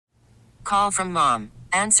call from mom.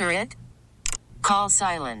 Answer it. Call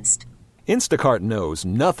silenced. Instacart knows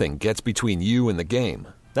nothing gets between you and the game.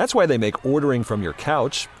 That's why they make ordering from your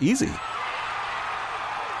couch easy.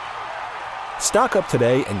 Stock up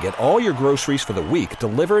today and get all your groceries for the week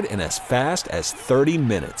delivered in as fast as 30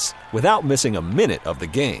 minutes without missing a minute of the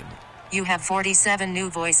game. You have 47 new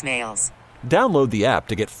voicemails. Download the app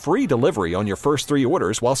to get free delivery on your first 3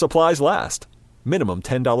 orders while supplies last. Minimum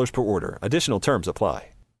 $10 per order. Additional terms apply.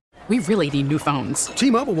 We really need new phones.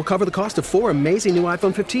 T-Mobile will cover the cost of 4 amazing new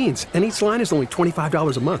iPhone 15s, and each line is only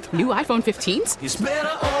 $25 a month. New iPhone 15s? It's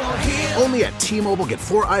better over here. Only at T-Mobile, get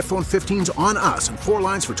 4 iPhone 15s on us and 4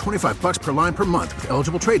 lines for $25 per line per month with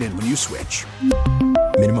eligible trade-in when you switch.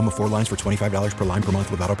 Minimum of 4 lines for $25 per line per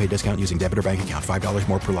month with autopay discount using debit or bank account. $5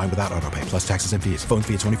 more per line without autopay, plus taxes and fees. Phone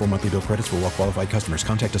fee at 24 monthly bill credits for well-qualified customers.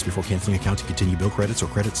 Contact us before canceling account to continue bill credits or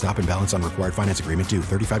credit stop and balance on required finance agreement due.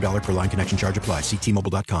 $35 per line connection charge applies. See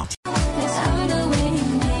T-Mobile.com.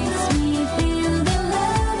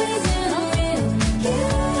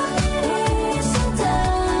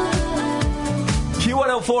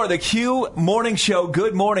 Q104, the Q Morning Show.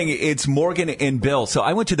 Good morning. It's Morgan and Bill. So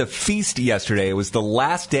I went to the feast yesterday. It was the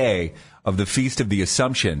last day of the Feast of the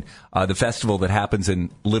Assumption, the festival that happens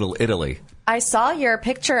in Little Italy. I saw your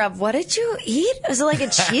picture of, what did you eat? Was it like a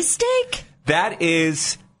cheesesteak? That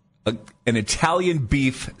is an Italian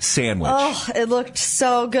beef sandwich. Oh, it looked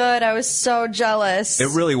so good. I was so jealous. It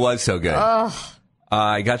really was so good. Oh.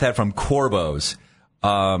 I got that from Corbo's.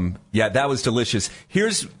 Yeah, that was delicious.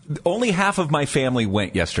 Only half of my family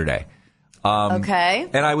went yesterday. Okay.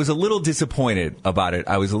 And I was a little disappointed about it.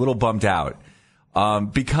 I was a little bummed out.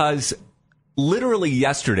 Because literally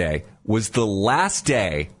yesterday was the last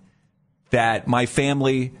day that my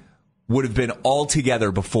family would have been all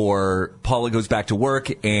together before Paula goes back to work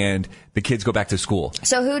and the kids go back to school.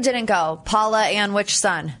 So who didn't go? Paula and which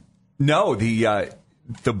son? No, the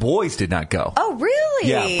boys did not go. Oh, really?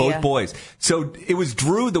 Yeah, both boys. So it was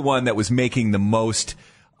Drew, the one that was making the most.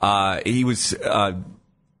 He was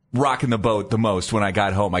rocking the boat the most when I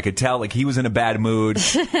got home. I could tell, like, he was in a bad mood.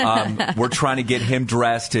 We're trying to get him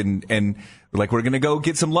dressed and like, we're going to go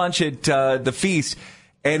get some lunch at the feast.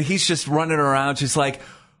 And he's just running around just like,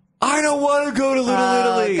 I don't want to go to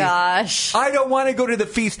Little Italy. Oh, gosh. I don't want to go to the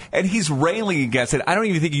feast. And he's railing against it. I don't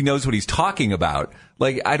even think he knows what he's talking about.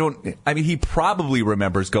 Like, he probably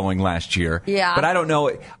remembers going last year. Yeah. But I don't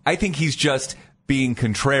know. I think he's just being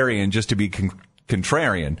contrarian just to be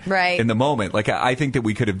contrarian. Right. In the moment. Like, I think that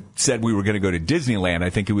we could have said we were going to go to Disneyland.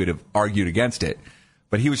 I think he would have argued against it.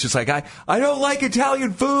 But he was just like, I don't like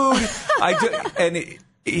Italian food.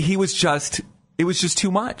 It was just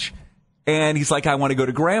too much. And he's like, I want to go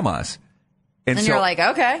to Grandma's. And so you're like,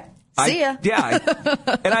 okay, see ya. Yeah.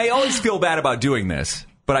 And I always feel bad about doing this.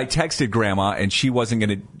 But I texted Grandma, and she was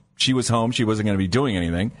home. She wasn't going to be doing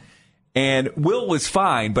anything. And Will was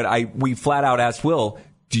fine, but we flat out asked Will,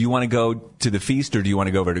 do you want to go to the feast or do you want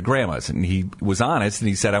to go over to Grandma's? And he was honest, and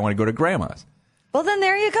he said, I want to go to Grandma's. Well, then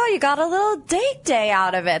there you go. You got a little date day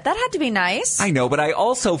out of it. That had to be nice. I know, but I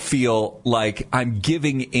also feel like I'm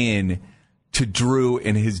giving in to Drew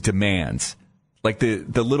and his demands. Like the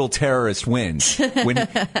little terrorist wins.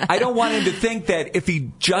 I don't want him to think that if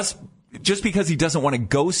he just because he doesn't want to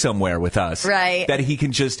go somewhere with us, right, that he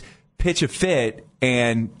can just pitch a fit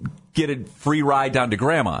and get a free ride down to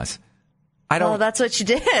Grandma's. Well, that's what you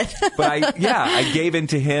did. But I gave in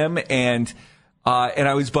to him, and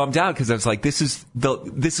I was bummed out because I was like, this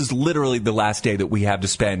is literally the last day that we have to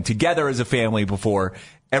spend together as a family before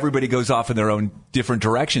everybody goes off in their own different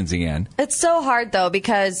directions again. It's so hard, though,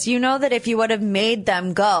 because you know that if you would have made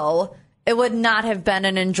them go, it would not have been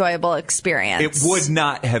an enjoyable experience. It would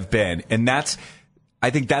not have been. And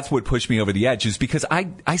I think that's what pushed me over the edge, is because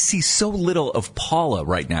I see so little of Paula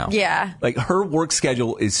right now. Yeah. Like, her work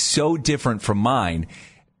schedule is so different from mine.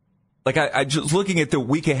 Like, I just looking at the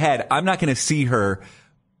week ahead, I'm not going to see her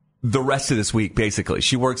the rest of this week, basically.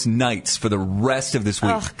 She works nights for the rest of this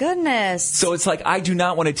week. Oh, goodness. So it's like, I do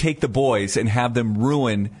not want to take the boys and have them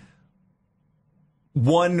ruin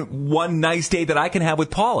one nice day that I can have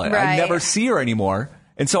with Paula. Right. I never see her anymore.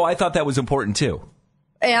 And so I thought that was important, too.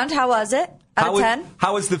 And how was it? Out of 10?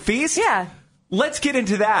 How was the feast? Yeah. Let's get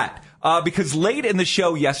into that. Because late in the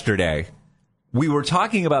show yesterday, we were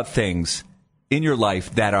talking about things in your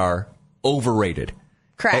life that are overrated.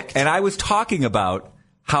 Correct. And I was talking about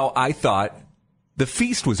how I thought the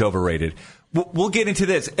feast was overrated. We'll get into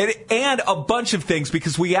this and a bunch of things,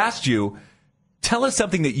 because we asked you, tell us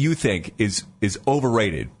something that you think is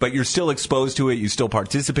overrated, but you're still exposed to it. You still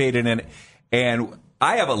participate in it. And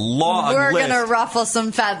I have a long We're list. going to ruffle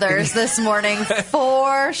some feathers this morning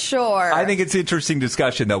for sure. I think it's interesting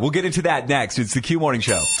discussion, though. We'll get into that next. It's the Q Morning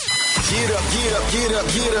Show. Get up, get up, get up,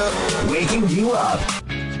 get up. Waking you up.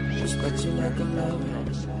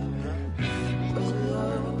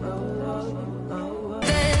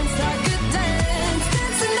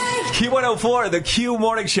 Q104, the Q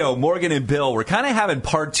Morning Show. Morgan and Bill, we're kind of having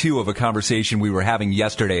part 2 of a conversation we were having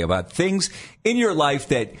yesterday about things in your life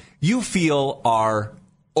that you feel are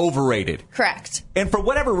overrated. Correct. And for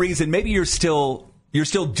whatever reason, maybe you're still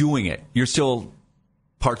doing it. You're still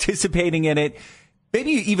participating in it. Maybe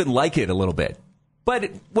you even like it a little bit. But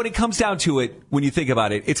when it comes down to it, when you think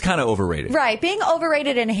about it, it's kind of overrated. Right. Being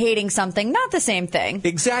overrated and hating something, not the same thing.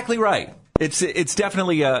 Exactly right. It's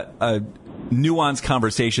definitely a nuanced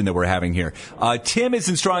conversation that we're having here. Tim is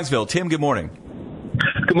in Strongsville. Tim, good morning.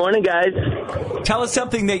 Good morning, guys. Tell us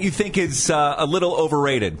something that you think is a little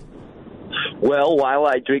overrated. Well, while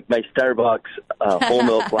I drink my Starbucks whole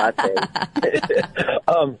milk latte,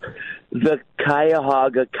 the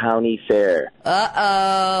Cuyahoga County Fair.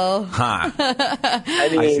 Uh-oh. Huh. I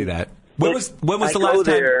mean, I see that. When was the last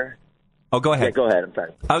time? There. Oh, go ahead. Yeah, go ahead. I'm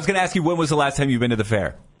sorry. I was going to ask you, when was the last time you've been to the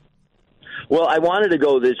fair? Well, I wanted to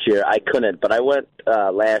go this year. I couldn't, but I went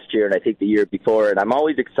last year and I think the year before, and I'm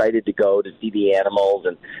always excited to go to see the animals,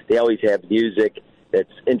 and they always have music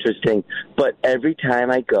that's interesting. But every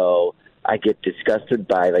time I go, I get disgusted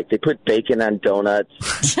by, like, they put bacon on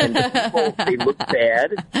donuts, and the people, they look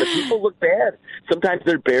bad. The people look bad. Sometimes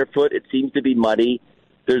they're barefoot. It seems to be muddy.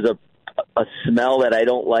 There's a smell that I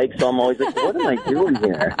don't like, so I'm always like, what am I doing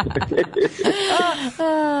here?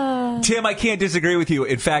 Tim, I can't disagree with you.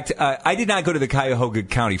 In fact, I did not go to the Cuyahoga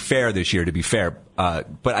County Fair this year, to be fair,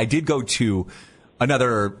 but I did go to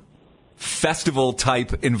another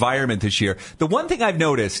festival-type environment this year. The one thing I've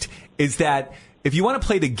noticed is that if you want to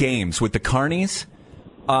play the games with the carnies,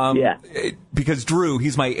 because Drew,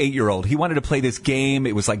 he's my 8-year-old, he wanted to play this game.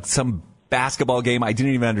 It was like some basketball game. I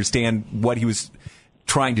didn't even understand what he was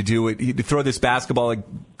trying to do. He'd throw this basketball,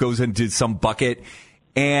 it goes into some bucket,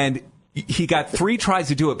 and he got 3 tries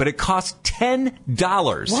to do it, but it cost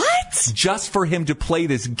 $10. What? Just for him to play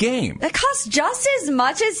this game. That costs just as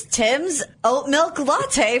much as Tim's oat milk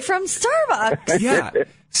latte from Starbucks. Yeah.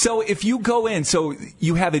 So if you go in, so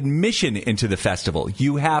you have admission into the festival.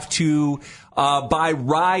 You have to buy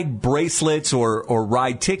ride bracelets or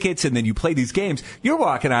ride tickets, and then you play these games. You're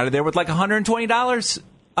walking out of there with like $120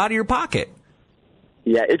 out of your pocket.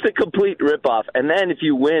 Yeah, it's a complete ripoff. And then if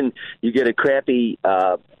you win, you get a crappy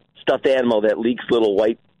stuffed animal that leaks little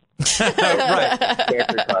white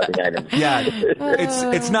cancer-causing items. Yeah,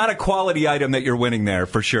 it's not a quality item that you're winning there,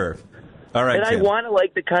 for sure. All right, and Tim. I want to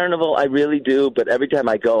like the carnival, I really do, but every time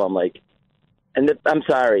I go, I'm like, I'm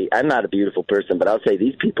sorry, I'm not a beautiful person, but I'll say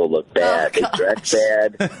these people look bad. They dress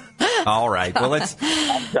bad. All right, well, I'm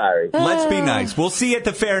sorry. Let's be nice. We'll see you at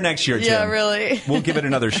the fair next year, Tim. Yeah, really. We'll give it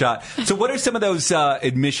another shot. So what are some of those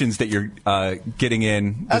admissions that you're getting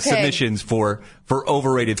in, the submissions for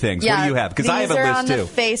overrated things? Yeah, what do you have? Because I have a list, too. too. On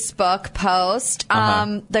the Facebook post,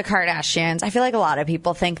 the Kardashians. I feel like a lot of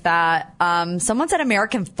people think that. Someone said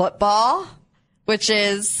American football, which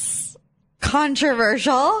is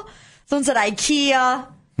controversial. Someone said IKEA,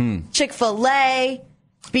 Chick-fil-A,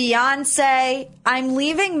 Beyonce. I'm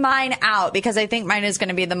leaving mine out because I think mine is going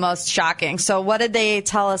to be the most shocking. So what did they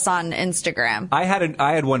tell us on Instagram? I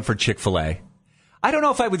had one for Chick-fil-A. I don't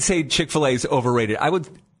know if I would say Chick-fil-A is overrated. I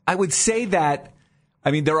would say that,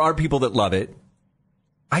 I mean, there are people that love it.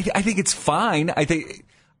 I think it's fine. I think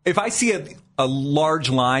if I see a large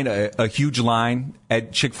line, a huge line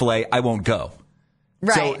at Chick-fil-A, I won't go.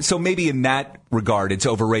 Right. So maybe in that regard, it's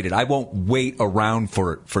overrated. I won't wait around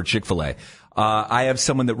for Chick-fil-A. I have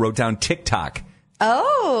someone that wrote down TikTok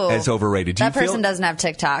as overrated. That person doesn't have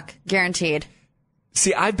TikTok. Guaranteed.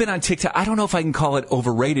 See, I've been on TikTok. I don't know if I can call it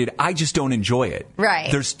overrated. I just don't enjoy it.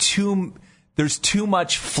 Right. There's too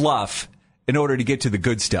much fluff in order to get to the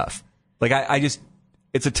good stuff. Like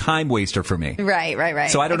it's a time waster for me. Right.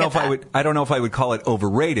 So I don't know if I would call it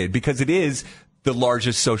overrated because it is the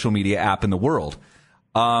largest social media app in the world.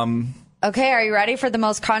 Okay, are you ready for the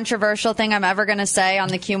most controversial thing I'm ever going to say on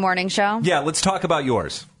the Q Morning Show? Yeah, let's talk about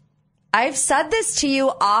yours. I've said this to you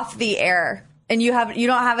off the air, and you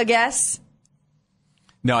don't have a guess?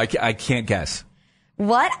 No, I can't guess.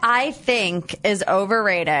 What I think is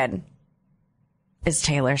overrated is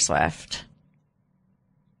Taylor Swift.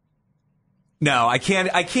 No, I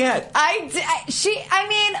can't.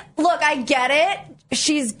 Look, I get it.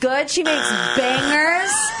 She's good. She makes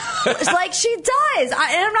bangers. Like she does. And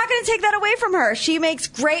I'm not going to take that away from her. She makes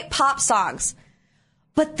great pop songs.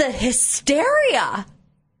 But the hysteria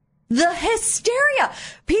The hysteria.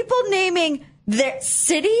 People naming their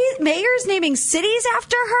cities, mayors naming cities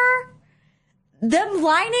after her. Them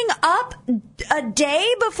lining up a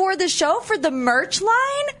day before the show for the merch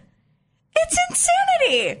line. It's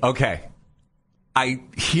insanity. Okay. I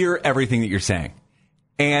hear everything that you're saying.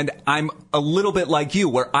 And I'm a little bit like you,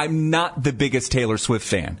 where I'm not the biggest Taylor Swift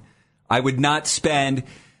fan. I would not spend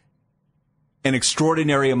an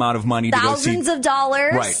extraordinary amount of money to go see. Thousands of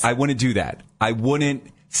dollars. Right. I wouldn't do that. I wouldn't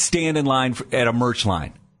stand in line at a merch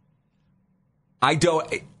line. I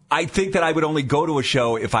think that I would only go to a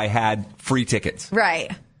show if I had free tickets. Right.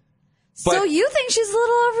 But so you think she's a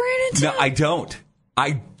little overrated too? No, I don't.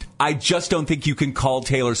 I just don't think you can call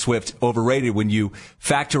Taylor Swift overrated when you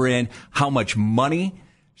factor in how much money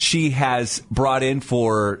she has brought in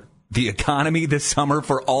for the economy this summer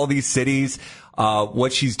for all these cities,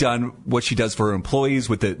 what she's done, what she does for her employees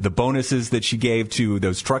with the bonuses that she gave to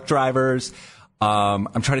those truck drivers. I'm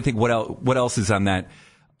trying to think what else is on that.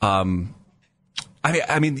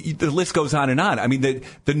 I mean, the list goes on and on. I mean,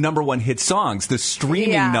 the number one hit songs, the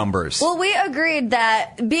streaming numbers. Well, we agreed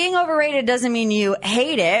that being overrated doesn't mean you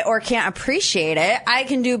hate it or can't appreciate it. I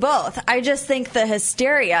can do both. I just think the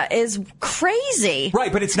hysteria is crazy.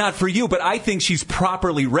 Right, but it's not for you. But I think she's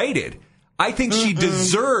properly rated. I think she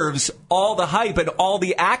deserves all the hype and all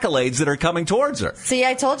the accolades that are coming towards her. See,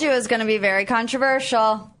 I told you it was going to be very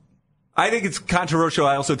controversial. I think it's controversial.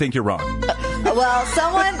 I also think you're wrong.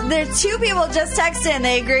 Well, there's two people just texted in.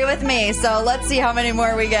 They agree with me. So let's see how many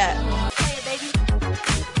more we get. Hey, baby.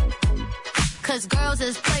 'Cause girls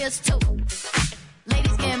is players too.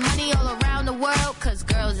 Ladies getting money all around the world 'cause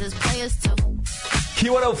girls is players too.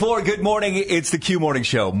 Q104, good morning. It's the Q Morning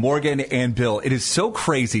Show. Morgan and Bill. It is so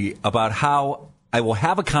crazy about how I will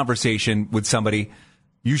have a conversation with somebody,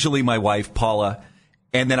 usually my wife, Paula,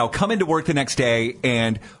 and then I'll come into work the next day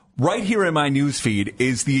and right here in my news feed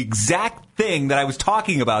is the exact thing that I was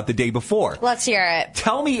talking about the day before. Let's hear it.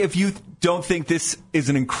 Tell me if you don't think this is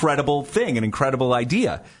an incredible thing, an incredible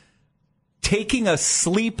idea. Taking a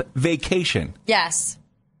sleep vacation. Yes.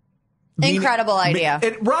 Incredible idea.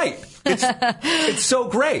 Right. It's so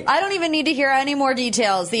great. I don't even need to hear any more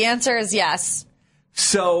details. The answer is yes.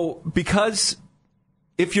 So, because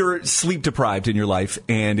if you're sleep deprived in your life,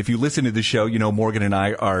 and if you listen to the show, you know Morgan and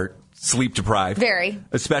I are sleep deprived. Very.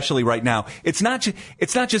 Especially right now. It's not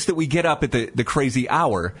just that we get up at the crazy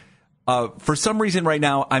hour. For some reason right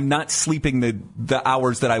now, I'm not sleeping the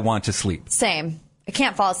hours that I want to sleep. Same. I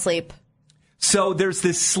can't fall asleep. So there's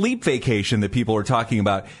this sleep vacation that people are talking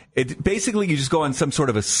about. Basically, you just go on some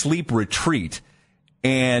sort of a sleep retreat,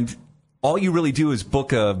 and all you really do is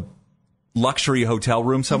book a luxury hotel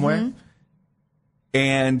room somewhere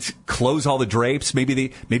and close all the drapes.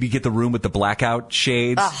 Maybe get the room with the blackout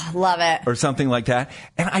shades. Oh, love it. Or something like that.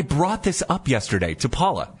 And I brought this up yesterday to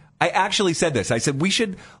Paula. I actually said this. I said, we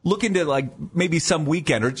should look into like maybe some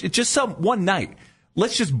weekend or just one night.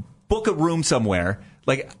 Let's just book a room somewhere.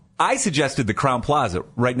 Like, I suggested the Crowne Plaza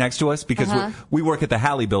right next to us because we work at the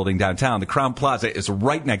Halley building downtown. The Crowne Plaza is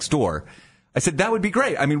right next door. I said, that would be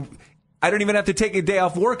great. I mean, I don't even have to take a day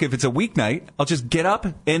off work if it's a weeknight. I'll just get up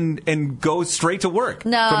and go straight to work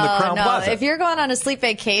from the Crowne Plaza. If you're going on a sleep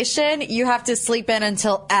vacation, you have to sleep in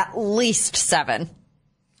until at least 7.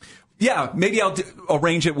 Yeah, maybe I'll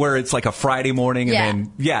arrange it where it's like a Friday morning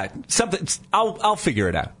and then, something. I'll figure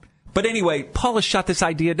it out. But anyway, Paula shut this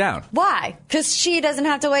idea down. Why? Because she doesn't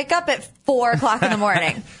have to wake up at 4 o'clock in the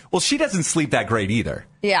morning. Well, she doesn't sleep that great either.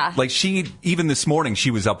 Yeah. Like even this morning,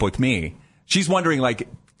 she was up with me. She's wondering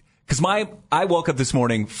because I woke up this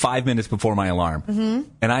morning 5 minutes before my alarm.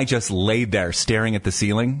 And I just laid there staring at the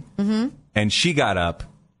ceiling. And she got up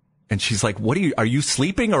and she's like, are you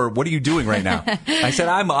sleeping or what are you doing right now? I said,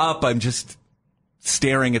 I'm up. I'm just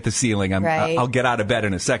staring at the ceiling. I'll get out of bed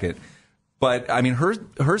in a second. But, I mean,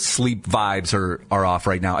 her sleep vibes are off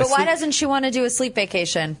right now. But why doesn't she want to do a sleep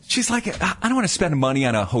vacation? She's like, I don't want to spend money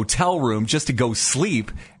on a hotel room just to go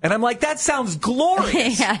sleep. And I'm like, that sounds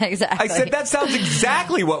glorious. Yeah, exactly. I said, that sounds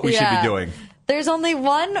exactly what we should be doing. There's only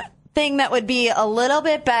one thing that would be a little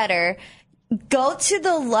bit better. Go to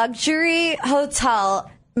the luxury hotel.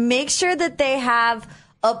 Make sure that they have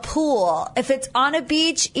a pool. If it's on a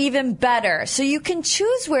beach, even better. So you can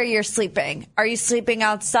choose where you're sleeping. Are you sleeping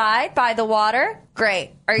outside by the water?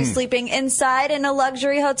 Great. Are you sleeping inside in a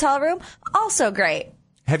luxury hotel room? Also great.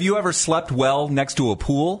 Have you ever slept well next to a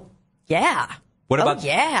pool? Yeah. What about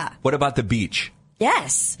the beach?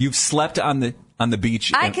 Yes. You've slept on the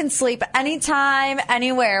beach? I can sleep anytime,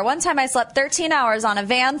 anywhere. One time I slept 13 hours on a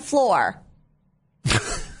van floor.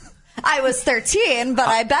 I was 13, but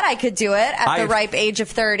I bet I could do it at the ripe age of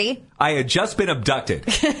 30. I had just been abducted.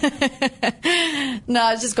 No,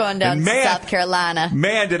 I was just going down to South Carolina.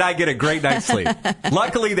 Man, did I get a great night's sleep.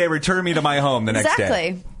 Luckily, they returned me to my home the next day.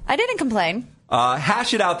 Exactly. I didn't complain.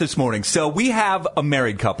 Hash it out this morning. So we have a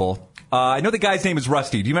married couple. I know the guy's name is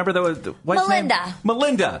Rusty. Do you remember what's Melinda. His name?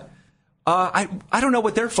 Melinda. I don't know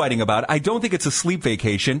what they're fighting about. I don't think it's a sleep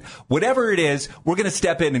vacation. Whatever it is, we're going to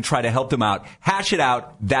step in and try to help them out. Hash it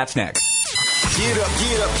out. That's next. Get up,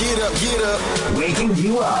 get up, get up, get up. Waking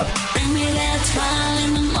you up. Bring me that smile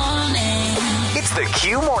in the morning. It's the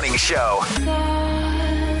Q Morning Show.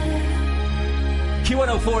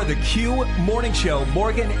 Q104, the Q Morning Show.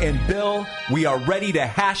 Morgan and Bill, we are ready to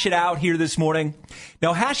hash it out here this morning.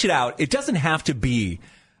 Now, hash it out, it doesn't have to be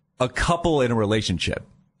a couple in a relationship.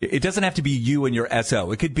 It doesn't have to be you and your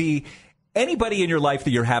SO. It could be anybody in your life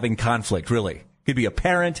that you're having conflict, really. Could be a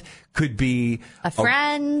parent, could be a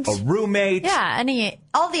friend, a roommate. Yeah,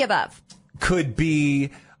 all the above. Could be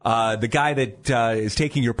the guy that is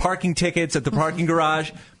taking your parking tickets at the parking garage.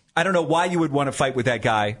 I don't know why you would want to fight with that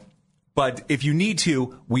guy, but if you need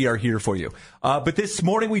to, we are here for you. But this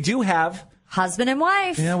morning we do have husband and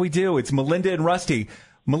wife. Yeah, we do. It's Melinda and Rusty.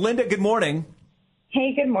 Melinda, good morning.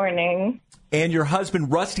 Hey, good morning. And your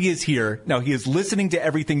husband, Rusty, is here. Now, he is listening to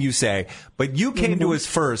everything you say, but you came to us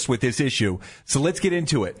first with this issue. So let's get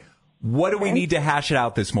into it. What do we need to hash it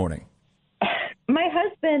out this morning? My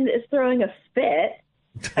husband is throwing a fit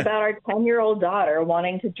about our 10-year-old daughter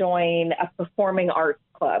wanting to join a performing arts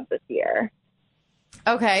club this year.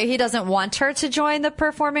 Okay, he doesn't want her to join the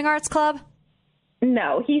performing arts club?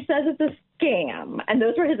 No, he says it's a scam. And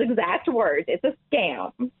those were his exact words. It's a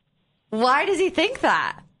scam. Why does he think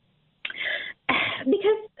that?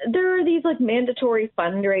 Because there are these mandatory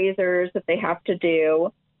fundraisers that they have to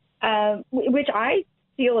do, which I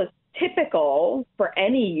feel is typical for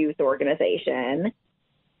any youth organization.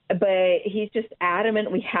 But he's just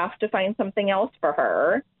adamant we have to find something else for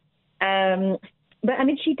her. But I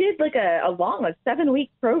mean, she did a long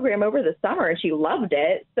 7-week program over the summer and she loved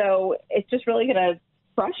it. So it's just really going to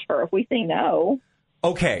crush her if we say no.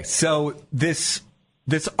 Okay, so this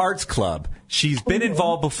arts club, she's been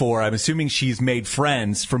involved before. I'm assuming she's made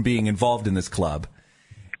friends from being involved in this club.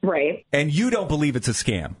 Right. And you don't believe it's a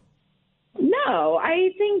scam? No, I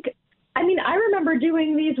remember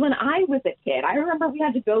doing these when I was a kid. I remember we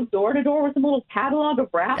had to go door to door with some little catalog of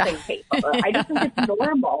wrapping paper. I just think it's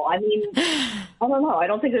normal. I mean, I don't know. I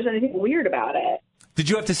don't think there's anything weird about it. Did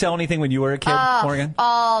you have to sell anything when you were a kid, Morgan?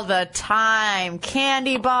 All the time.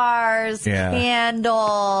 Candy bars,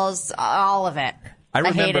 candles, all of it. I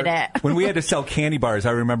hated it. When we had to sell candy bars,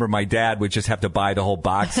 I remember my dad would just have to buy the whole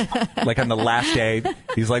box. On the last day,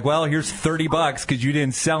 he's like, well, here's $30 because you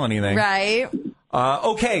didn't sell anything. Right.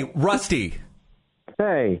 Okay, Rusty.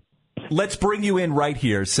 Hey. Let's bring you in right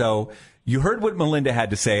here. So you heard what Melinda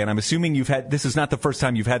had to say, and I'm assuming this is not the first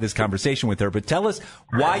time you've had this conversation with her, but tell us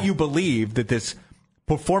why you believe that this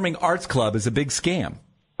performing arts club is a big scam.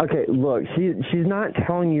 Okay, look, she's not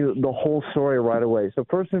telling you the whole story right away. So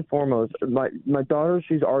first and foremost, my daughter,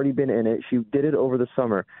 she's already been in it. She did it over the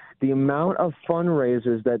summer. The amount of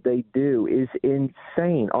fundraisers that they do is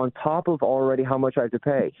insane on top of already how much I have to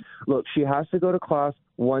pay. Look, she has to go to class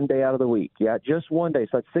one day out of the week. Yeah, just one day.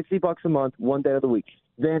 So that's $60 a month, one day out of the week.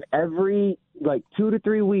 Then every 2 to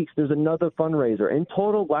 3 weeks, there's another fundraiser. In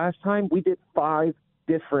total, last time we did 5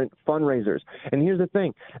 different fundraisers. And here's the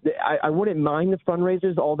thing. I wouldn't mind the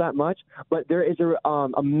fundraisers all that much, but there is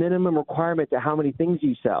a minimum requirement to how many things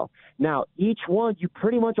you sell. Now, each one, you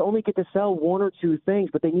pretty much only get to sell 1 or 2 things,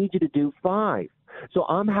 but they need you to do 5. So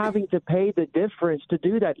I'm having to pay the difference to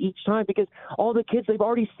do that each time because all the kids, they've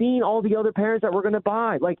already seen all the other parents that we're going to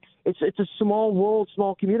buy. It's a small world,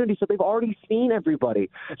 small community, so they've already seen everybody.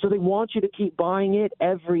 So they want you to keep buying it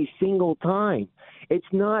every single time. It's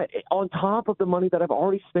not on top of the money that I've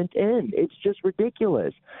already spent in. It's just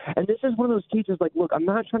ridiculous. And this is one of those teachers, look, I'm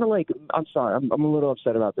not trying to, I'm sorry, I'm a little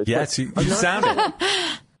upset about this. Yes, you sounded.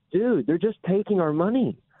 Dude, they're just taking our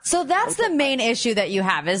money. So that's the main issue that you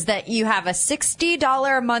have is that you have a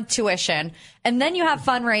 $60 a month tuition and then you have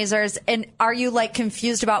fundraisers. And are you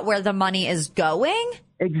confused about where the money is going?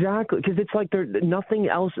 Exactly, because it's there's nothing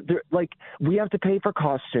else. We have to pay for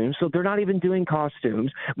costumes, so they're not even doing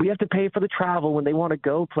costumes. We have to pay for the travel when they want to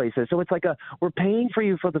go places. So it's we're paying for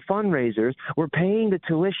you for the fundraisers. We're paying the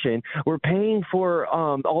tuition. We're paying for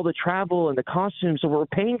all the travel and the costumes. So we're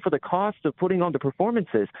paying for the cost of putting on the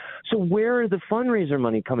performances. So where is the fundraiser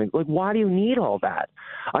money coming? Why do you need all that?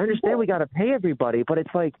 I understand we got to pay everybody, but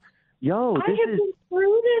it's yo, I have been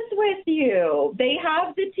through this with you. They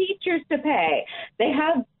have the teachers to pay. They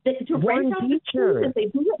have To rent out the spaces. They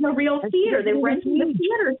do it in a real theater. They rent the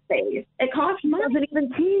theater space. It costs money. Doesn't even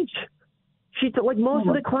teach. She like most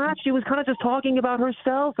of the class, she was kind of just talking about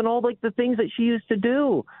herself and all like the things that she used to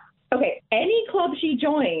do. Okay, any club she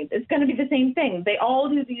joins, it's going to be the same thing. They all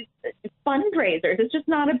do these fundraisers. It's just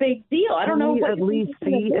not a big deal. I don't know what at least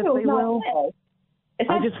see if they will. It's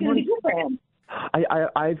not going to be different.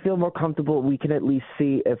 I feel more comfortable. We can at least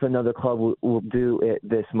see if another club will do it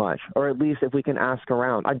this much, or at least if we can ask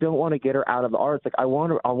around. I don't want to get her out of the arts. Like I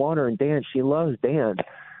want her in dance. She loves dance,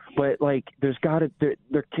 but like there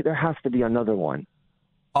has to be another one.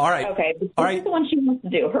 All right. Okay. This is the one she wants to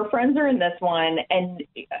do. Her friends are in this one, and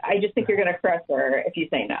I just think you're going to crush her if you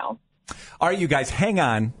say no. All right, you guys, hang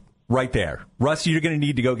on right there. Rusty, you're going to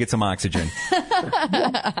need to go get some oxygen.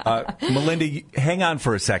 Melinda, hang on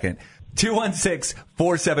for a second.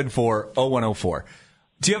 216-474-0104.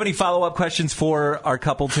 Do you have any follow-up questions for our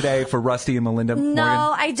couple today, for Rusty and Melinda? No, Morgan?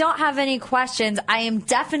 I don't have any questions. I am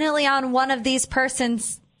definitely on one of these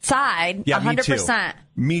persons' side. Yeah, 100%.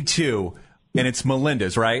 Me too. And it's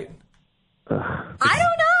Melinda's, right? I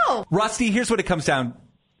don't know. Rusty, here's what it comes down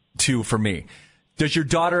to for me. Does your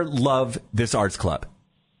daughter love this arts club?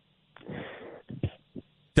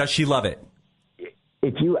 Does she love it?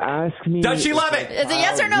 If you ask me... Does she love it? It's a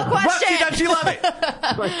yes or no question. Rusty, does she love it?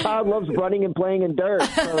 My child loves running and playing in dirt.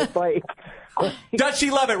 So it's like... Does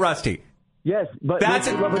she love it, Rusty? Yes, but... That's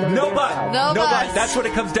it. No but. No but. That's what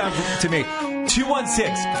it comes down to me.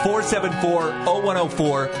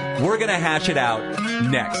 216-474-0104. We're going to hash it out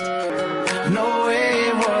next. No,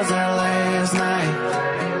 it wasn't last night.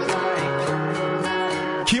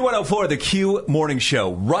 Q104, the Q Morning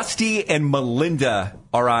Show. Rusty and Melinda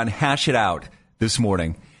are on Hash It Out this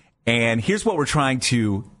morning. And here's what we're trying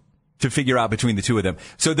to figure out between the two of them.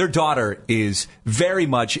 So their daughter is very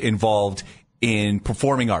much involved in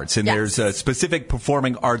performing arts. And there's a specific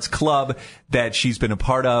performing arts club that she's been a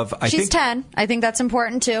part of. She's 10. I think that's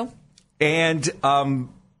important, too. And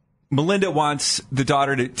Melinda wants the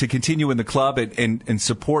daughter to continue in the club and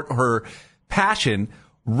support her passion.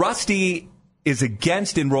 Rusty is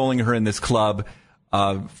against enrolling her in this club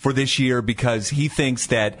for this year because he thinks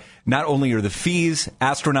that not only are the fees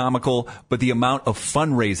astronomical, but the amount of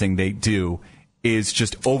fundraising they do is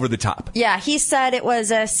just over the top. Yeah, he said it was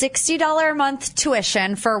a $60 a month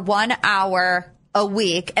tuition for 1 hour a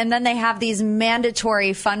week, and then they have these mandatory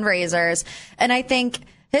fundraisers. And I think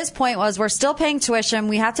his point was, we're still paying tuition,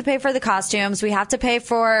 we have to pay for the costumes, we have to pay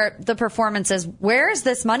for the performances. Where is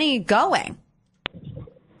this money going?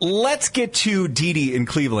 Let's get to Dee Dee in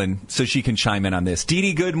Cleveland so she can chime in on this. Dee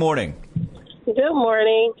Dee, good morning. Good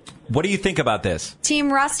morning. What do you think about this?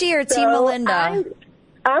 Team Rusty or Team Melinda?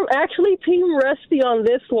 I'm actually Team Rusty on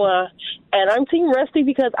this one, and I'm Team Rusty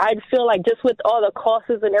because I feel like just with all the costs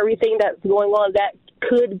and everything that's going on, that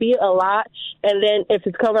could be a lot. And then if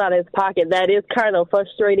it's coming out of his pocket, that is kind of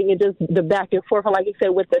frustrating. And just the back and forth, and like you said,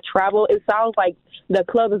 with the travel, it sounds like the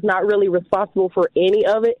club is not really responsible for any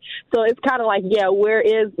of it. So it's kind of like, yeah, where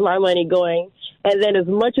is my money going? And then as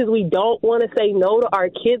much as we don't want to say no to our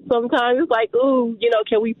kids sometimes, it's like, ooh,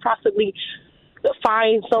 can we possibly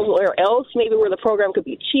find somewhere else, maybe where the program could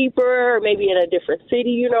be cheaper, or maybe in a different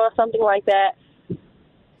city, or something like that.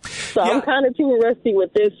 So yeah. I'm kind of Team Rusty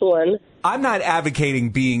with this one. I'm not advocating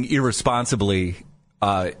being irresponsible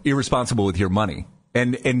with your money.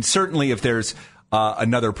 And certainly if there's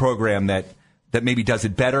another program that maybe does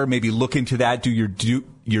it better, maybe look into that, do your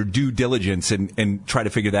due diligence and try to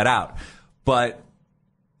figure that out. But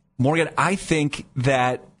Morgan, I think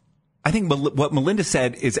what Melinda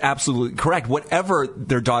said is absolutely correct. Whatever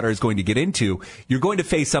their daughter is going to get into, you're going to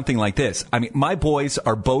face something like this. I mean, my boys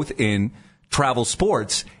are both in travel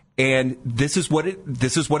sports, and this is what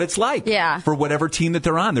it's like. Yeah. For whatever team that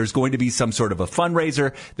they're on, there's going to be some sort of a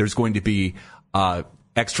fundraiser. There's going to be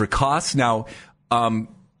extra costs. Now,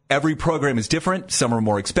 every program is different. Some are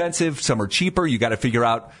more expensive. Some are cheaper. You got to figure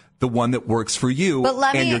out the one that works for you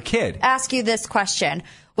and your kid. Ask you this question.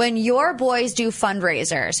 When your boys do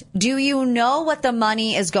fundraisers, do you know what the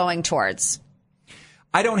money is going towards?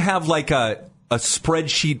 I don't have like a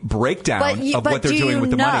spreadsheet breakdown of what they're doing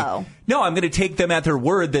with the money. No, I'm going to take them at their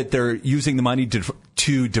word that they're using the money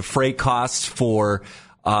to defray costs for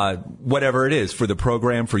whatever it is, for the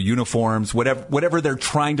program, for uniforms, whatever they're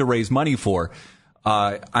trying to raise money for.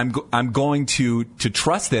 I'm going to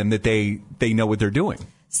trust them that they know what they're doing.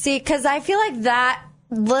 See, because I feel like that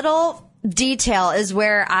little detail is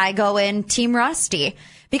where I go in Team Rusty.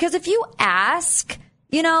 Because if you ask,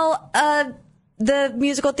 the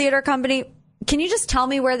musical theater company, can you just tell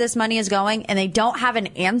me where this money is going? And they don't have an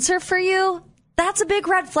answer for you. That's a big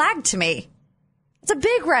red flag to me. It's a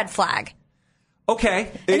big red flag.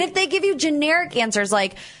 Okay. And if they give you generic answers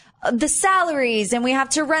like the salaries and we have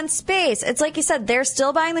to rent space, it's like you said, they're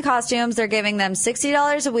still buying the costumes. They're giving them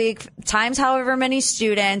 $60 a week times however many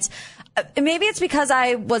students. Maybe it's because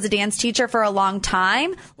I was a dance teacher for a long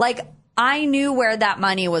time. Like, I knew where that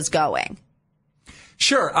money was going.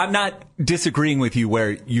 Sure. I'm not disagreeing with you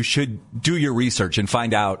where you should do your research and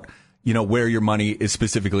find out, where your money is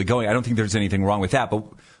specifically going. I don't think there's anything wrong with that. But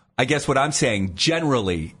I guess what I'm saying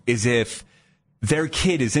generally is if their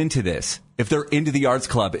kid is into this, if they're into the arts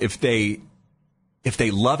club, if they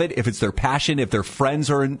love it, if it's their passion, if their friends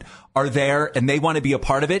are there and they want to be a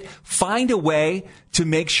part of it, find a way to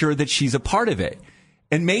make sure that she's a part of it.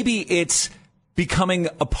 And maybe it's becoming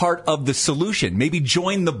a part of the solution. Maybe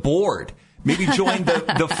join the board. Maybe join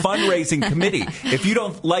the fundraising committee. If you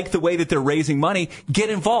don't like the way that they're raising money, get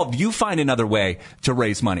involved. You find another way to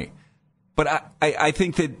raise money. But I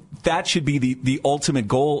think that should be the ultimate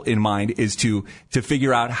goal in mind, is to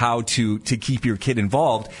figure out how to keep your kid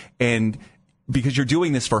involved, and because you're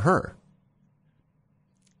doing this for her.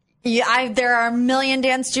 Yeah, there are a million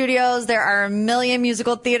dance studios. There are a million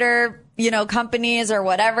musical theater, companies or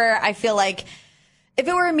whatever. I feel like if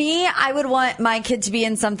it were me, I would want my kid to be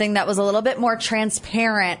in something that was a little bit more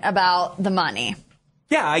transparent about the money.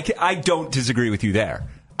 Yeah, I don't disagree with you there.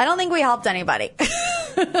 I don't think we helped anybody.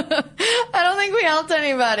 I don't think we helped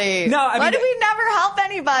anybody. No, why did we never help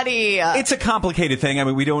anybody? It's a complicated thing. I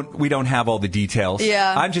mean, we don't have all the details.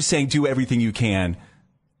 Yeah. I'm just saying, do everything you can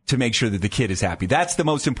to make sure that the kid is happy. That's the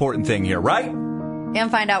most important thing here, right? And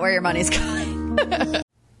find out where your money's going.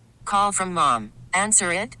 Call from mom.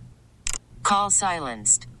 Answer it. Call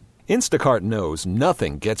silenced. Instacart knows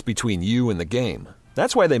nothing gets between you and the game.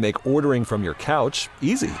 That's why they make ordering from your couch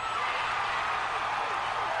easy.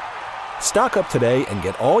 Stock up today and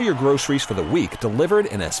get all your groceries for the week delivered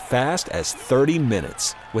in as fast as 30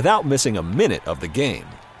 minutes without missing a minute of the game.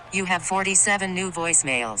 You have 47 new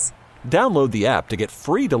voicemails. Download the app to get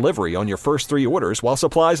free delivery on your first 3 orders while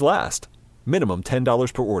supplies last. Minimum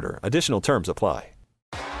 $10 per order. Additional terms apply.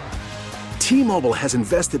 T-Mobile has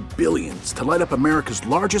invested billions to light up America's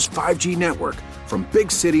largest 5G network, from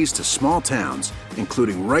big cities to small towns,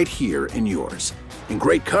 including right here in yours. And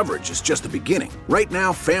great coverage is just the beginning. Right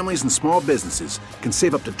now, families and small businesses can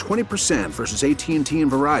save up to 20% versus AT&T and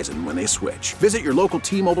Verizon when they switch. Visit your local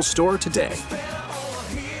T-Mobile store today.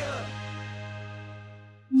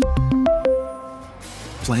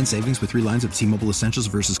 Plan savings with 3 lines of T-Mobile Essentials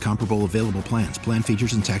versus comparable available plans. Plan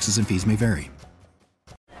features and taxes and fees may vary.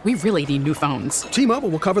 We really need new phones. T-Mobile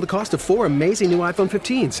will cover the cost of 4 amazing new iPhone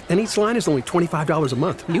 15s, and each line is only $25 a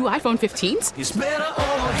month. New iPhone 15s? It's better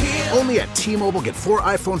over here. Only at T-Mobile, get 4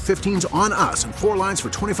 iPhone 15s on us and 4 lines for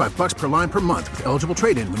 $25 per line per month with eligible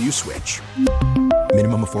trade-in when you switch.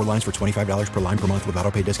 Minimum of 4 lines for $25 per line per month with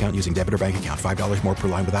autopay discount using debit or bank account. $5 more per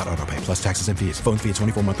line without autopay, plus taxes and fees. Phone fee at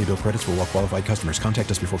 24 monthly bill credits for well-qualified customers. Contact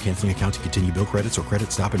us before canceling account to continue bill credits or credit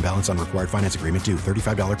stop and balance on required finance agreement due.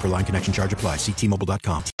 $35 per line connection charge applies. See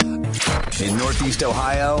T-Mobile.com. In Northeast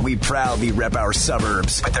Ohio, we proudly rep our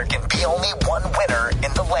suburbs, but there can be only one winner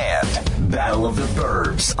in the land. Battle of the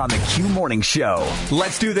Burbs on the Q Morning Show.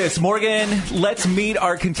 Let's do this. Morgan, let's meet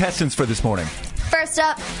our contestants for this morning. First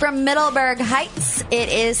up, from Middleburg Heights, it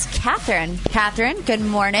is Catherine. Catherine, good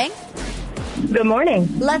morning. Good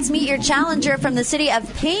morning. Let's meet your challenger from the city of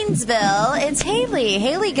Paynesville. It's Haley.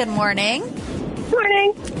 Haley, good morning.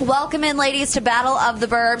 Morning. Welcome in, ladies, to Battle of the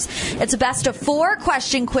Burbs. It's a best of 4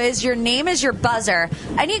 question quiz. Your name is your buzzer.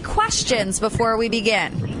 I need questions before we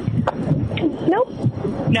begin. Nope.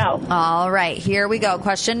 No. All right, here we go.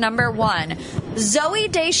 Question number 1.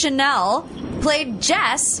 Zooey Deschanel played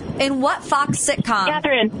Jess in what Fox sitcom?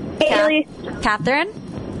 Catherine. Haley. Catherine?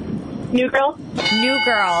 New Girl. New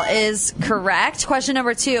Girl is correct. Question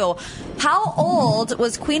number 2. How old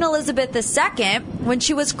was Queen Elizabeth II when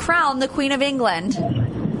she was crowned the Queen of England?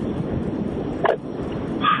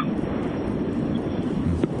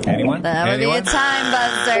 Anyone? That would be a time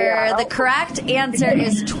buzzer. The correct answer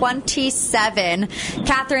is 27.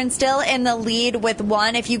 Catherine still in the lead with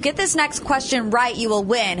 1. If you get this next question right, you will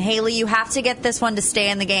win. Haley, you have to get this one to stay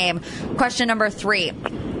in the game. Question number 3.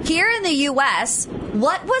 Here in the U.S.,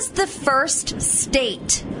 what was the first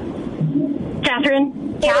state?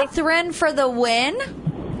 Catherine. Catherine for the win.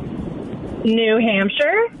 New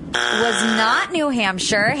Hampshire. Was not New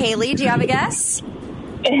Hampshire. Haley, do you have a guess?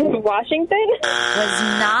 Washington. Was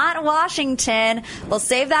not Washington. We'll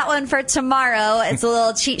save that one for tomorrow. It's a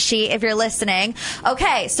little cheat sheet if you're listening.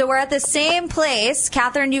 Okay, so we're at the same place.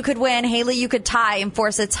 Catherine, you could win. Haley, you could tie and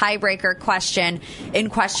force a tiebreaker question in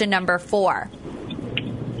question number 4.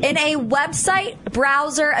 In a website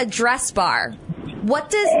browser address bar, What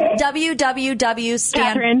does WWW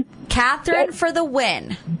stand? Catherine. Catherine for the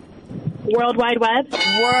win. World Wide Web.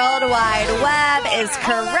 World Wide Web is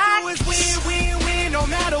correct.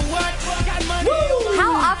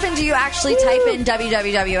 How often do you actually type in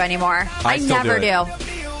WWW anymore? I still never do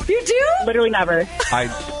it. You do? Literally never.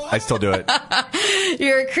 I still do it.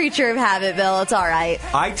 You're a creature of habit, Bill. It's all right.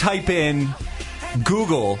 I type in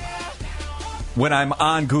Google when I'm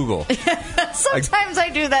on Google. Sometimes I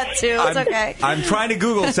do that too. It's okay. I'm trying to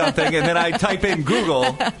Google something, and then I type in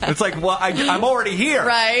Google. It's like, well, I'm already here.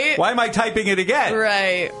 Right. Why am I typing it again?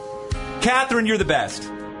 Right. Catherine, you're the best.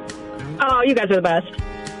 Oh, you guys are the best.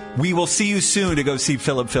 We will see you soon to go see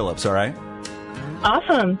Philip Phillips, all right?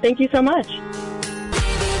 Awesome. Thank you so much.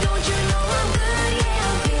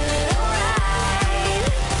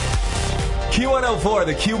 Q104,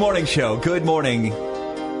 the Q Morning Show. Good morning.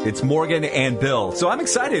 It's Morgan and Bill. So I'm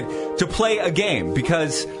excited to play a game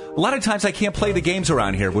because a lot of times I can't play the games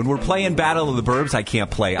around here. When we're playing Battle of the Burbs, I can't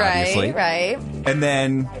play, obviously. Right. And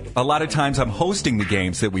then a lot of times I'm hosting the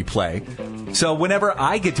games that we play. So whenever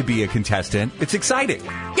I get to be a contestant, it's exciting.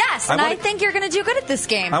 Yes, and I think you're going to do good at this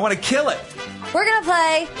game. I want to kill it. We're going to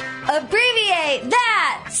play Abbreviate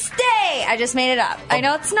That State. I just made it up. I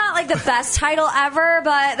know it's not like the best title ever,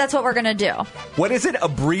 but that's what we're going to do. What is it?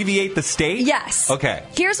 Abbreviate the State? Yes. Okay.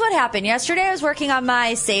 Here's what happened. Yesterday I was working on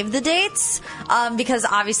my Save the Dates because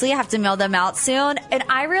obviously I have to mail them out soon. And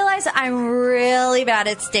I realized I'm really bad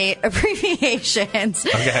at state abbreviations.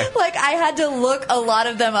 Okay. Like I had to look a lot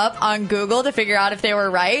of them up on Google to figure out if they were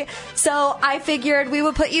right. So I figured we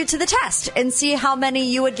would put you to the test and see how many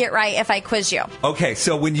you would get right if I quiz you. Okay,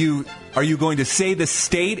 so are you going to say the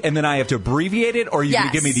state and then I have to abbreviate it, or are you going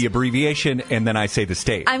to give me the abbreviation and then I say the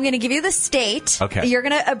state? I'm going to give you the state. Okay. You're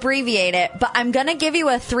going to abbreviate it, but I'm going to give you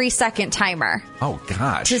a 3-second timer. Oh,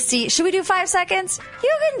 gosh. To see, should we do 5 seconds?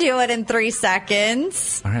 You can do it in 3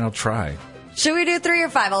 seconds. All right, I'll try. Should we do 3 or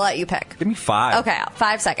 5? I'll let you pick. Give me 5. Okay,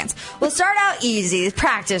 5 seconds. We'll start out easy.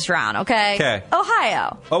 Practice round, okay? Okay.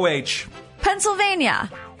 Ohio. OH.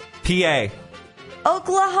 Pennsylvania. PA.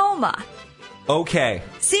 Oklahoma. Okay.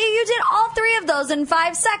 See, you did all 3 of those in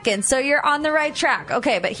 5 seconds, so you're on the right track.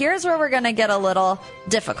 Okay, but here's where we're going to get a little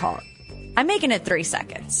difficult. I'm making it 3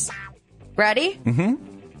 seconds. Ready? Mm-hmm.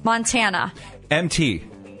 Montana. MT.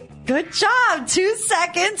 Good job. 2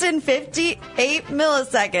 seconds and 58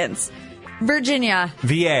 milliseconds. Virginia.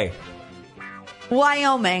 VA.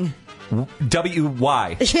 Wyoming.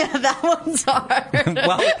 WY. Yeah, that one's hard.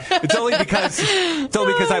 Well, it's only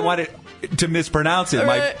because I wanted to mispronounce it.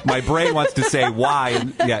 My brain wants to say Y.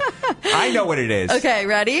 And, yeah, I know what it is. Okay,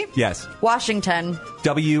 ready? Yes. Washington.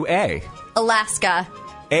 WA. Alaska.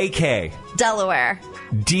 AK. Delaware.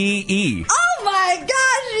 DE. Oh my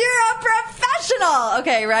gosh, you're a professional.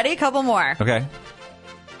 Okay, ready? Couple more. Okay.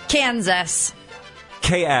 Kansas.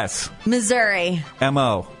 KS. Missouri.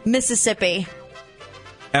 MO. Mississippi.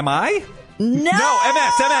 Am I? No.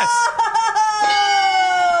 MS.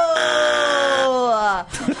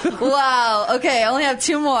 Wow. Okay, I only have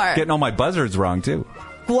 2 more. Getting all my buzzards wrong, too.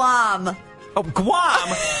 Guam. Oh,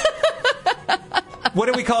 Guam? What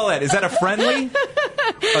do we call that? Is that a friendly?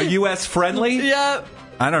 A U.S. friendly? Yep.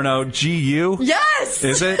 I don't know. GU? Yes.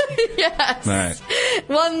 Is it? Yes. All right.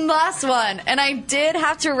 One last one. And I did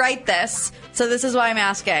have to write this, so this is why I'm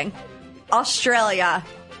asking. Australia.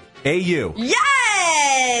 AU.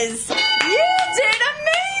 Yes! You did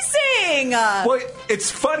amazing! Well,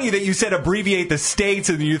 it's funny that you said abbreviate the states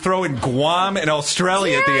and you throw in Guam and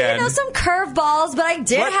Australia at the end. You know, some curveballs, but I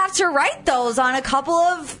did have to write those on a couple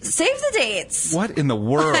of Save the Dates. What in the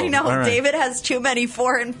world? I know. Right. David has too many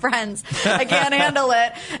foreign friends. I can't handle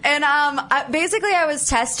it. And basically, I was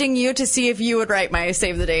testing you to see if you would write my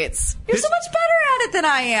Save the Dates. You're so much better at it than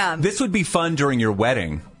I am. This would be fun during your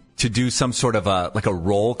wedding. To do some sort of a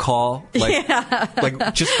roll call,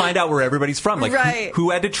 like just find out where everybody's from, like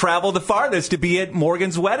who had to travel the farthest to be at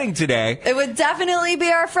Morgan's wedding today. It would definitely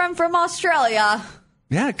be our friend from Australia.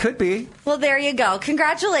 Yeah, it could be. Well, there you go.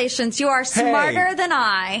 Congratulations, you are smarter than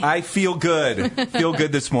I. I feel good. Feel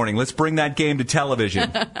good this morning. Let's bring that game to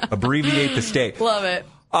television. Abbreviate the state. Love it.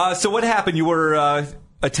 So what happened? You were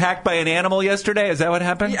attacked by an animal yesterday? Is that what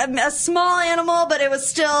happened? A small animal, but it was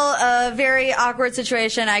still a very awkward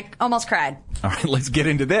situation. I almost cried. All right, let's get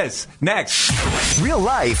into this. Next. Real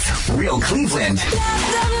life, real Cleveland.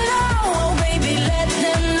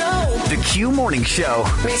 The Q Morning Show.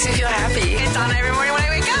 Makes me feel happy. It's on every morning when I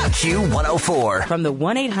wake up. Q104. From the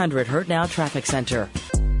 1-800-HURT-NOW Traffic Center.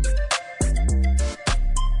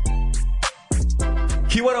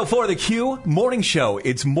 Q104, the Q Morning Show.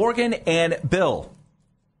 It's Morgan and Bill.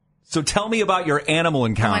 So tell me about your animal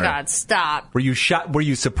encounter. Oh my God, stop. Were you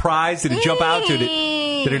surprised? Did it jump out? Did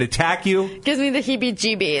it attack you? Gives me the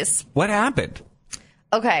heebie-jeebies. What happened?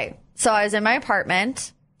 Okay, so I was in my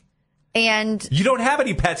apartment, and... You don't have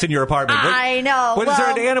any pets in your apartment. I know. What is there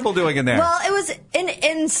an animal doing in there? Well, it was an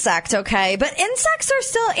insect, okay? But insects are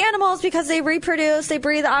still animals because they reproduce, they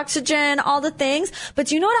breathe oxygen, all the things. But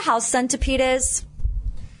do you know what a house centipede is?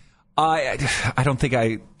 I don't think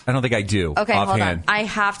I do. Okay, offhand. hold on. I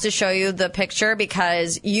have to show you the picture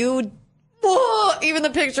because even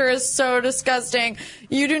the picture is so disgusting.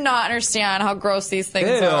 You do not understand how gross these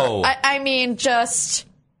things are. I mean, just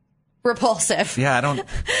repulsive. Yeah, I don't.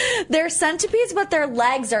 They're centipedes, but their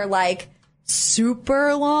legs are like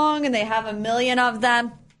super long and they have a million of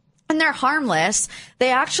them. And they're harmless. They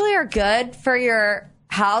actually are good for your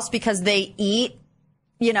house because they eat,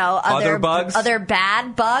 other bugs, other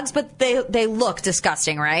bad bugs, but they look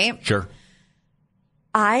disgusting, right? Sure.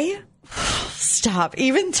 Stop.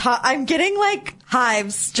 I'm getting like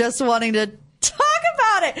hives just wanting to talk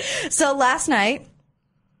about it. So last night,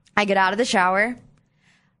 I get out of the shower.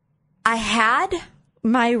 I had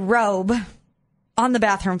my robe on the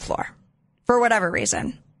bathroom floor for whatever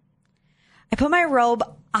reason. I put my robe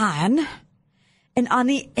on, and on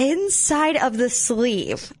the inside of the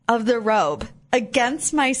sleeve of the robe,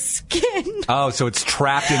 against my skin. Oh, so it's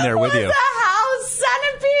trapped in there with you. Was a house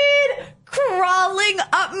centipede crawling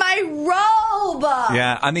up my robe.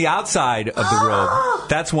 Yeah, on the outside of the robe.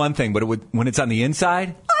 That's one thing, but when it's on the inside?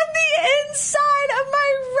 On the inside of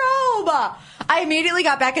my robe. I immediately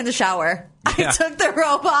got back in the shower. Yeah. I took the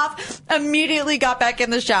robe off, immediately got back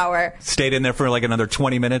in the shower. Stayed in there for like another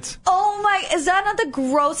 20 minutes? Oh my, is that not the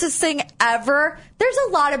grossest thing ever? There's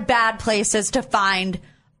a lot of bad places to find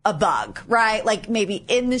a bug, right? Like maybe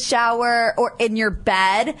in the shower or in your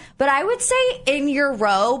bed. But I would say in your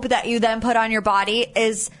robe that you then put on your body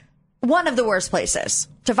is one of the worst places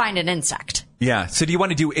to find an insect. Yeah. So do you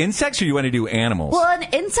want to do insects or do you want to do animals? Well, an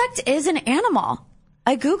insect is an animal.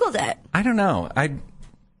 I Googled it. I don't know.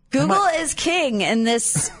 Google is king in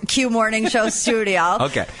this Q Morning Show studio.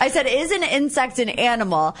 Okay. I said, is an insect an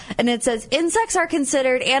animal? And it says, insects are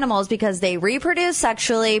considered animals because they reproduce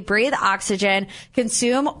sexually, breathe oxygen,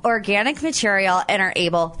 consume organic material, and are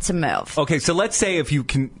able to move. Okay, so let's say if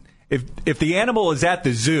the animal is at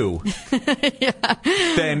the zoo,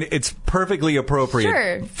 then it's perfectly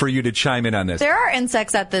appropriate for you to chime in on this. There are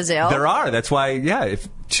insects at the zoo. There are. That's why, if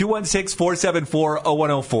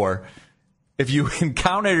 216-474-0104. If you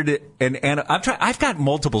encountered an animal, I've got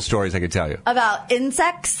multiple stories I could tell you. About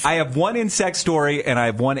insects? I have one insect story and I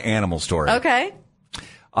have one animal story. Okay.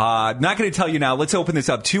 Not going to tell you now. Let's open this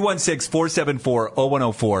up.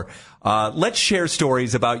 216-474-0104. Let's share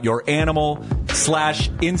stories about your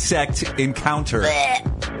animal/insect encounter.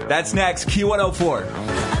 Blech. That's next.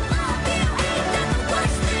 Q104.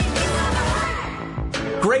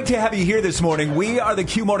 Great to have you here this morning. We are the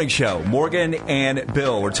Q Morning Show, Morgan and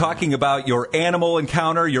Bill. We're talking about your animal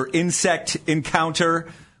encounter, your insect encounter,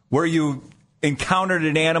 where you encountered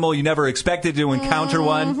an animal you never expected to encounter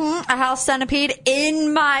one. A house centipede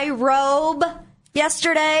in my robe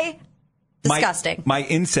yesterday. Disgusting. My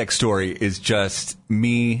insect story is just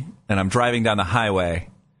me, and I'm driving down the highway,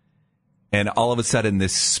 and all of a sudden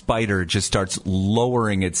this spider just starts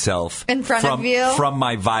lowering itself in front of you from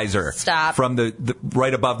my visor. Stop. From the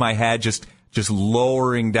right above my head, just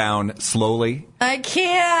lowering down slowly. I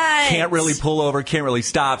can't really pull over, can't really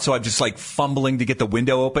stop, so I'm just like fumbling to get the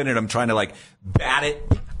window open, and I'm trying to like bat it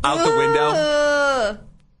out the window.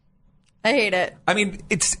 I hate it. I mean,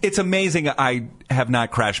 it's amazing I have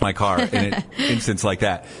not crashed my car in an instance like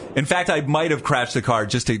that. In fact, I might have crashed the car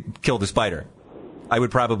just to kill the spider. I would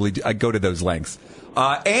probably I'd go to those lengths.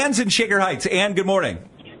 Anne's in Shaker Heights. Anne, good morning.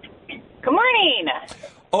 Good morning.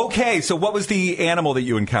 Okay, so what was the animal that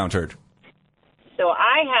you encountered? So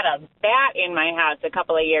I had a bat in my house a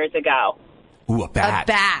couple of years ago. Ooh, a bat.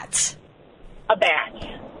 A bat.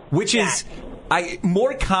 Which is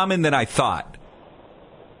more common than I thought.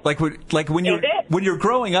 Like when you're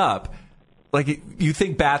growing up, like you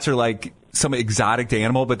think bats are like some exotic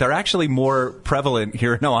animal, but they're actually more prevalent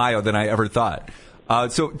here in Ohio than I ever thought.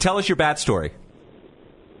 So tell us your bat story.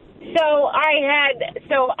 So I had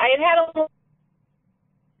a...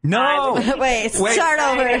 No. Wait, start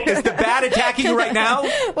over. Is the bat attacking you right now?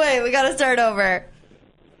 Wait, we got to start over.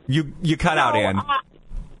 You cut out, Anne.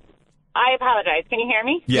 I apologize. Can you hear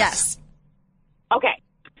me? Yes. Okay.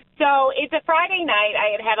 So it's a Friday night.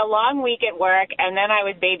 I had a long week at work, and then I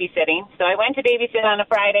was babysitting. So I went to babysit on a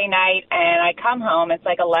Friday night, and I come home. It's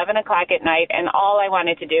like 11 o'clock at night, and all I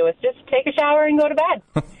wanted to do was just take a shower and go to bed.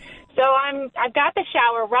 So I've got the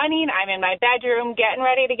shower running. I'm in my bedroom getting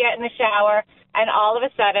ready to get in the shower. And all of a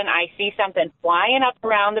sudden, I see something flying up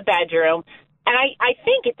around the bedroom. And I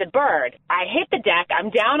think it's a bird. I hit the deck. I'm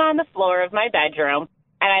down on the floor of my bedroom.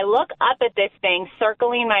 And I look up at this thing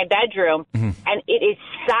circling my bedroom. And it is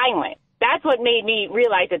silent. That's what made me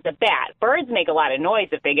realize it's a bat. Birds make a lot of noise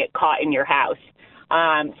if they get caught in your house.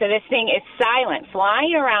 So this thing is silent,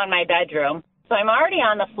 flying around my bedroom. So I'm already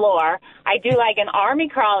on the floor. I do like an army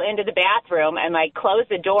crawl into the bathroom and like close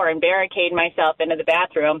the door and barricade myself into the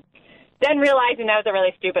bathroom. Then realizing that was a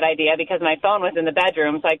really stupid idea because my phone was in the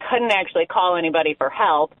bedroom, so I couldn't actually call anybody for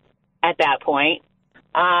help at that point.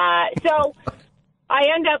 So I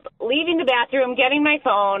end up leaving the bathroom, getting my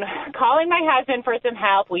phone, calling my husband for some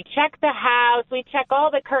help. We check the house. We check all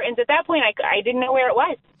the curtains. At that point, I didn't know where it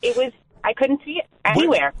was. I couldn't see it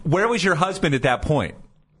anywhere. Where was your husband at that point?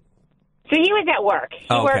 So he was at work. He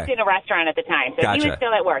worked in a restaurant at the time. So he was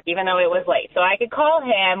still at work, even though it was late. So I could call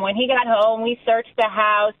him. When he got home, we searched the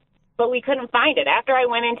house, but we couldn't find it. After I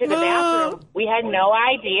went into the bathroom, we had no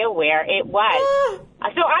idea where it was.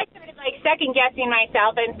 So I started, like, second-guessing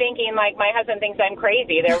myself and thinking, like, my husband thinks I'm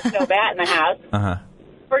crazy. There was no bat in the house.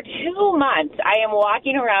 For 2 months, I am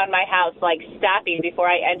walking around my house, like, stopping before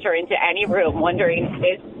I enter into any room, wondering,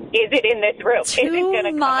 is it in this room? Is it going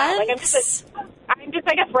to come out? Like, I'm just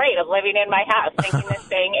like afraid of living in my house, thinking this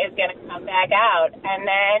thing is going to come back out. And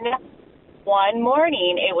then one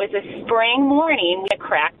morning, it was a spring morning, we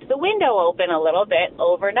cracked the window open a little bit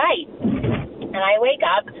overnight. And I wake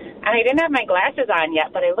up, and I didn't have my glasses on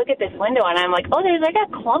yet, but I look at this window, and I'm like, oh, there's like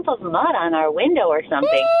a clump of mud on our window or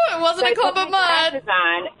something. It wasn't a clump of mud.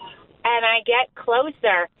 On, and I get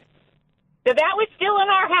closer. So that was still in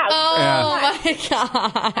our house. Oh, my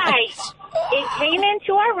God. It came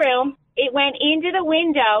into our room. It went into the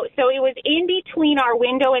window, so it was in between our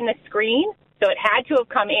window and the screen, so it had to have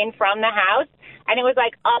come in from the house, and it was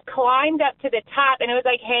like climbed up to the top, and it was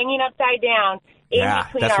like hanging upside down in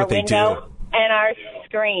between our window and our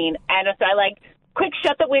screen. And so I like quick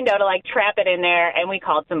shut the window to like trap it in there, and we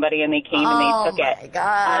called somebody, and they came and they took it. Oh, my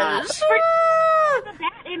gosh. There was a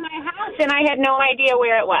bat in my house, and I had no idea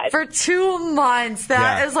where it was. For 2 months.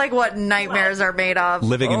 That is like what nightmares are made of.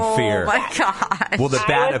 Living in fear. Oh, my God. Will the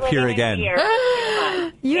bat appear again?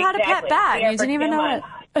 You had a pet bat. You didn't even know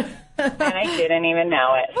it. And I didn't even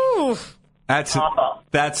know it. That's awful.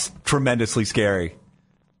 That's tremendously scary.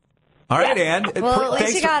 All right, Ann. Well, at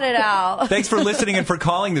least you got it out. Thanks for listening and for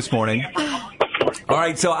calling this morning. All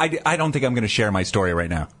right, so I don't think I'm going to share my story right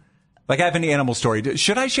now. Like, I have an animal story.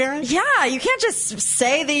 Should I share it? Yeah, you can't just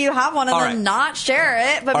say that you have one and then not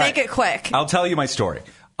share it, but make it quick. I'll tell you my story.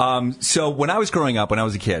 So when I was growing up, when I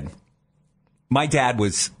was a kid, my dad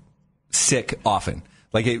was sick often.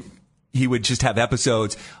 Like, he would just have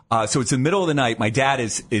episodes. So it's the middle of the night. My dad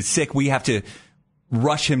is sick. We have to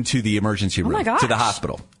rush him to the emergency room, to the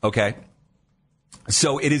hospital. Okay.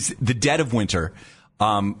 So it is the dead of winter.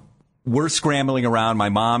 We're scrambling around. My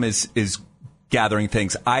mom is gathering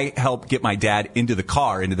things. I help get my dad into the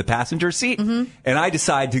car, into the passenger seat. And I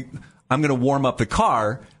decide I'm going to warm up the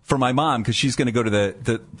car for my mom because she's going to go to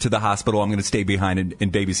the hospital. I'm going to stay behind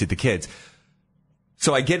and babysit the kids.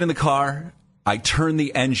 So I get in the car, I turn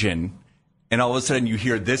the engine, and all of a sudden you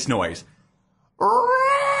hear this noise.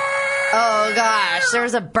 Oh, gosh. There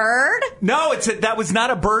was a bird? No, that was not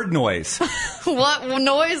a bird noise. What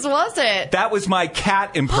noise was it? That was my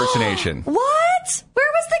cat impersonation. What?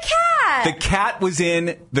 Where was the cat? The cat was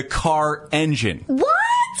in the car engine.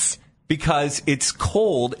 What? Because it's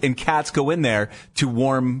cold and cats go in there to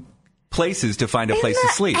warm places to find a place to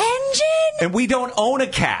sleep. Engine? And we don't own a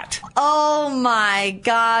cat. Oh my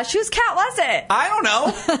gosh. Whose cat was it? I don't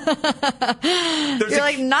know. You're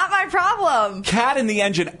like, not my problem. Cat in the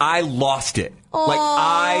engine, I lost it. Aww. Like,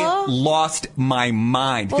 I lost my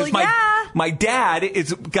mind. Because my dad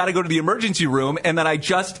is got to go to the emergency room, and then I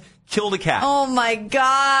just killed a cat. Oh my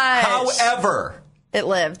gosh. However, it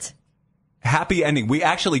lived. Happy ending. We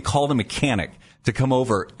actually called a mechanic to come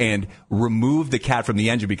over and remove the cat from the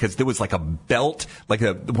engine because there was like a belt, like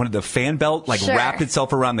one of the fan belt, wrapped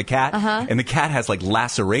itself around the cat. And the cat has like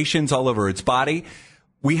lacerations all over its body.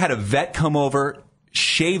 We had a vet come over,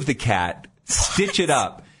 shave the cat, stitch it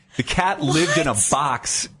up. The cat lived in a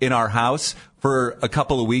box in our house for a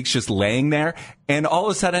couple of weeks, just laying there. And all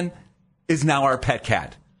of a sudden is now our pet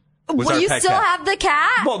cat. Will you still have the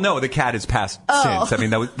cat? Well, no, the cat has passed since. I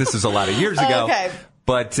mean, this is a lot of years ago. Okay.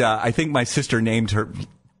 But I think my sister named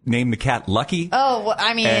the cat Lucky. Oh, well,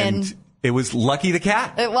 I mean. And it was Lucky the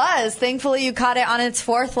cat. It was. Thankfully, you caught it on its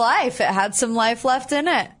fourth life. It had some life left in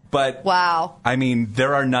it. But wow. I mean,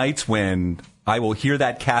 there are nights when I will hear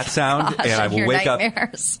that cat sound Gosh, and I will wake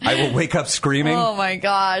nightmares. up. I will wake up screaming. Oh my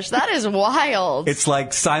gosh, that is wild. It's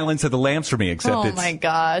like Silence of the Lambs for me, except it's my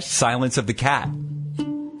gosh. Silence of the Cat.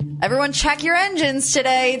 Everyone check your engines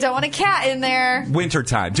today. Don't want a cat in there.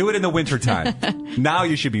 Wintertime. Do it in the wintertime. Now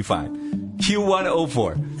you should be fine.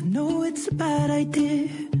 Q104. I know it's a bad idea,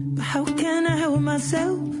 but how can I help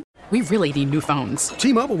myself? We really need new phones.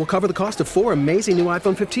 T-Mobile will cover the cost of 4 amazing new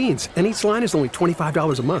iPhone 15s, and each line is only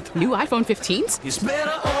 $25 a month. New iPhone 15s? It's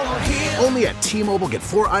better over here. Only at T-Mobile, get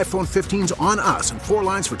 4 iPhone 15s on us and 4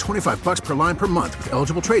 lines for $25 per line per month with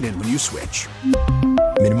eligible trade-in when you switch.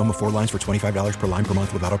 Minimum of 4 lines for $25 per line per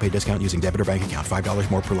month with autopay discount using debit or bank account.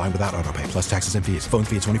 $5 more per line without autopay, plus taxes and fees. Phone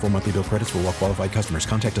fee at 24 monthly bill credits for well-qualified customers.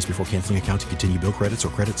 Contact us before canceling account to continue bill credits or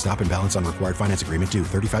credit stop and balance on required finance agreement due.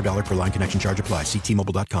 $35 per line connection charge applies. See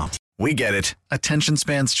T-Mobile.com. We get it. Attention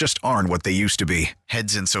spans just aren't what they used to be.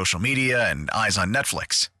 Heads in social media and eyes on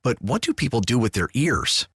Netflix. But what do people do with their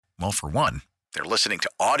ears? Well, for one, they're listening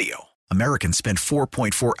to audio. Americans spend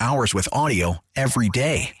 4.4 hours with audio every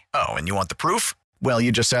day. Oh, and you want the proof? Well,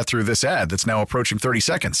 you just sat through this ad that's now approaching 30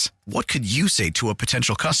 seconds. What could you say to a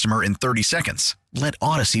potential customer in 30 seconds? Let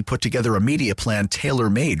Odyssey put together a media plan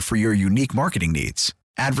tailor-made for your unique marketing needs.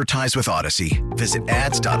 Advertise with Odyssey. Visit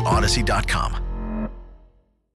ads.odyssey.com.